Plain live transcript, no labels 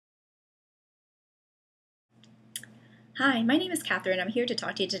Hi, my name is Catherine. I'm here to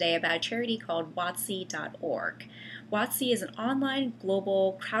talk to you today about a charity called WOTC.org. WOTC is an online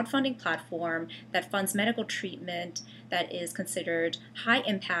global crowdfunding platform that funds medical treatment that is considered high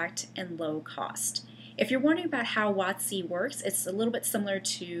impact and low cost. If you're wondering about how WOTC works, it's a little bit similar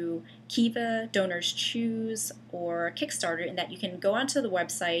to Kiva, Donors Choose, or Kickstarter in that you can go onto the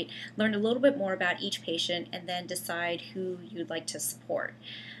website, learn a little bit more about each patient, and then decide who you'd like to support.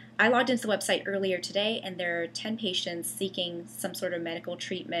 I logged into the website earlier today, and there are 10 patients seeking some sort of medical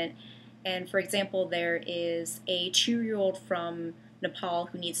treatment. And for example, there is a 2-year-old from Nepal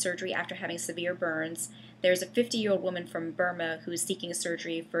who needs surgery after having severe burns. There's a 50-year-old woman from Burma who is seeking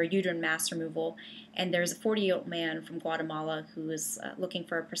surgery for uterine mass removal. And there's a 40-year-old man from Guatemala who is looking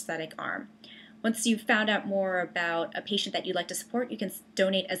for a prosthetic arm. Once you've found out more about a patient that you'd like to support, you can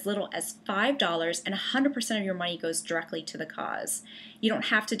donate as little as $5, and 100% of your money goes directly to the cause. You don't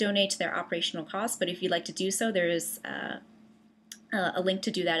have to donate to their operational costs, but if you'd like to do so, there is a link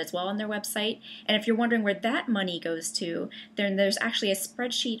to do that as well on their website. And if you're wondering where that money goes to, then there's actually a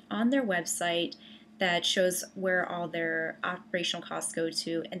spreadsheet on their website that shows where all their operational costs go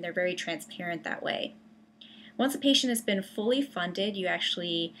to, and they're very transparent that way. Once a patient has been fully funded, you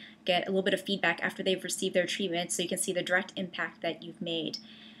actually get a little bit of feedback after they've received their treatment so you can see the direct impact that you've made.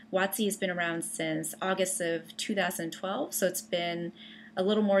 WOTC has been around since August of 2012, so it's been a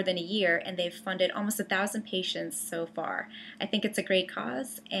little more than a year, and they've funded almost 1,000 patients so far. I think it's a great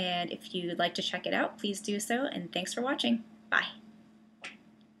cause, and if you'd like to check it out, please do so, and thanks for watching. Bye.